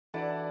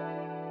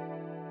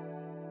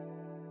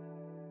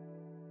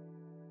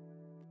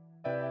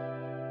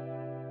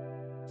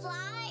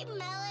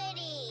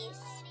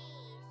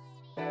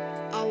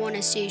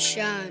wanna see you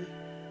shine.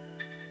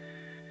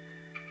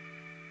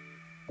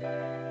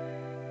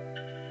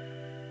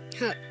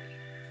 Huh.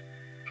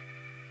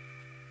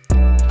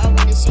 I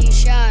wanna see you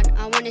shine,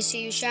 I wanna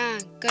see you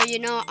shine. Girl, you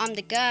know I'm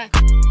the guy.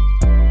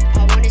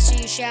 I wanna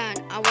see you shine,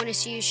 I wanna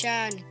see you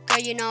shine. Girl,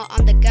 you know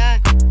I'm the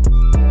guy.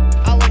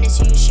 I wanna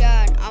see you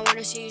shine, I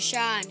wanna see you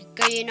shine.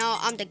 Girl, you know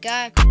I'm the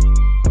guy.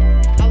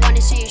 I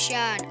wanna see you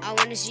shine, I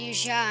wanna see you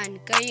shine.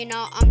 Girl, you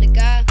know I'm the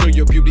guy. Girl,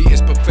 your beauty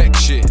is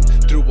perfection.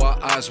 Through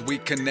our eyes we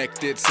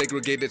connected,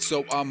 segregated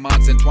so our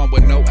minds entwined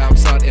with no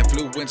outside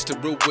influence to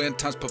ruin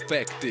times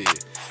perfected.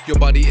 Your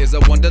body is a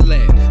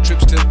wonderland,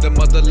 trips to the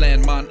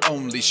motherland, mine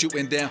only,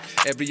 shooting down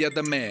every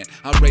other man.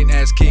 I reign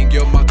as king,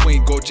 you're my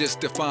queen, gorgeous,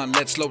 divine.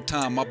 Let's slow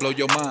time, I'll blow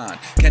your mind.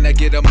 Can I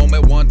get a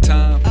moment one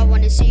time? I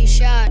wanna see you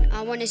shine,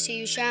 I wanna see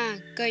you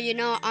shine. Girl, you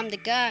know I'm the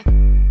guy.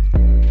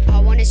 I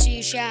wanna see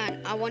you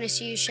shine, I wanna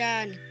see you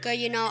shine. Girl,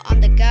 you know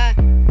I'm the guy.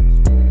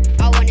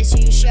 I wanna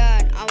see you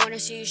shine, I wanna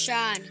see you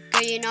shine.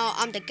 Girl, you know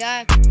I'm the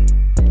guy.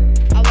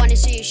 I wanna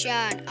see you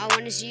shine, I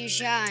wanna see you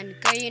shine.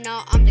 Girl, you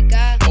know I'm the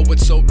guy. Oh,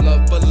 it's so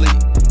lovely.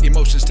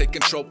 Emotions take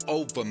control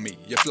over me.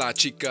 You fly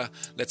chica.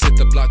 Let's hit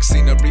the block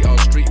scenery, all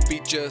street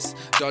features,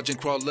 dodging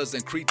crawlers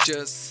and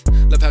creatures.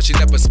 Love how she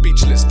never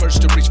speechless,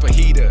 first to reach for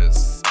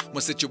heaters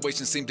when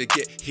situations seem to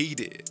get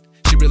heated.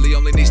 She really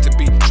only needs to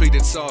be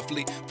treated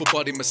softly. Full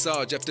body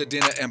massage after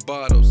dinner and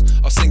bottles.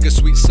 I'll sing a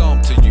sweet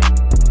song to you.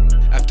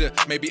 After,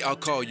 maybe I'll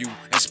call you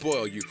and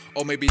spoil you.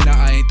 Or maybe not,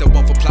 I ain't the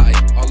one for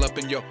plotting all up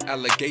in your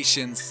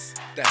allegations.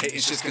 That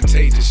hating's just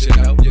contagious,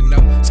 you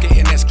know.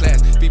 Skating S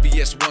class,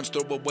 VVS ones,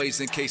 throwaways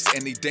in case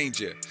any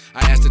danger.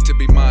 I asked her to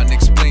be mine,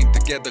 explained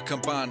together,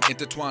 combined,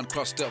 intertwined,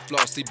 crossed up,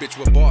 flossy. Bitch,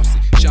 we're bossy,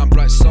 shine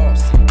bright,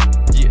 saucy.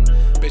 Yeah,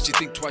 bet she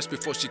think twice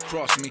before she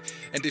cross me.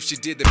 And if she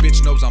did, the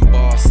bitch knows I'm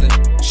bossing.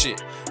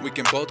 Shit, we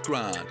can both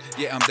grind.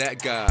 Yeah, I'm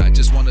that guy,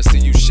 just wanna see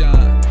you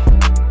shine.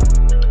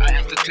 I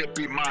asked her to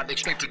be mine,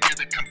 explained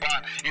together,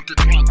 combined,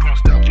 intertwined,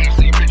 crossed up,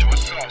 flossy. Bitch, we're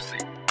saucy.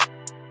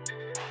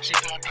 She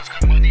thought plus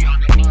got money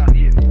on the line,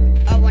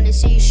 yeah. I wanna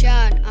see you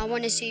shine, I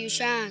wanna see you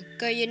shine.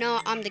 Girl, you know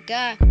I'm the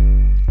guy.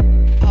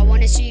 I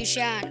wanna see you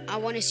shine, I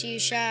wanna see you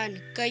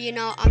shine. Girl, you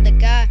know I'm the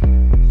guy.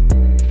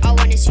 I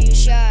wanna see you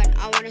shine,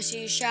 I wanna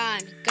see you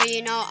shine. Girl,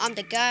 you know I'm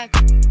the guy.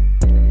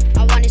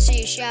 I wanna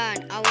see you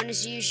shine, I wanna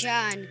see you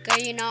shine. Girl,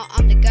 you know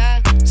I'm the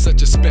guy.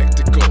 Such a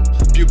spectacle,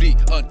 beauty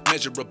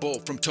unmeasurable.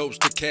 From toes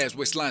to calves,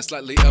 waistline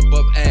slightly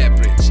above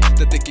average.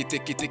 The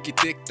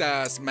thick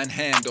thighs,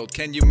 manhandled.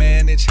 Can you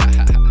manage?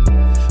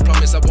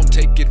 Promise I won't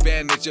take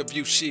advantage of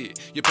you, shit.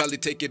 You probably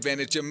take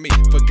advantage of me.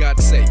 For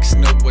God's sakes,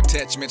 no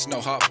attachments,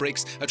 no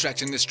heartbreaks.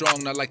 Attraction is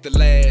strong, not like the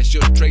last.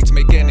 Your traits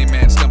make any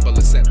man stumble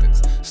a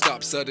sentence.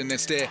 Stop sudden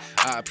instead,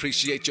 I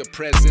appreciate your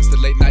presence. The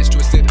late nights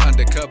twisted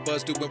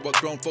undercovers, doing what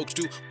grown folks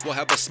do. We'll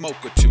have a smoke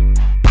or two.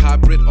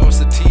 Hybrid or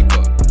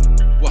sativa.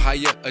 We're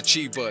higher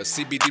achievers,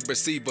 CBD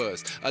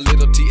receivers. A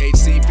little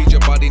THC, feed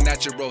your body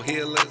natural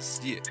healers.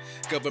 Yeah,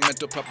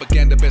 governmental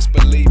propaganda, best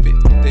believe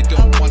it. They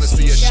don't wanna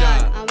see us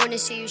shine. I wanna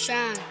see you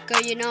shine.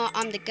 Girl, you know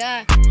I'm the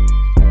guy.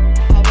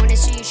 I wanna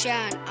see you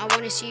shine, I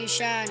wanna see you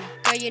shine.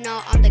 Girl, you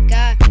know I'm the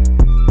guy.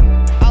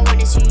 I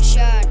wanna see you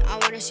shine, I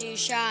wanna see you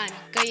shine.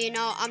 Girl, you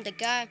know I'm the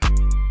guy.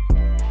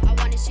 I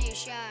wanna see you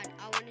shine,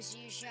 I wanna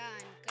see you shine.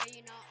 Girl,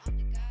 you know I'm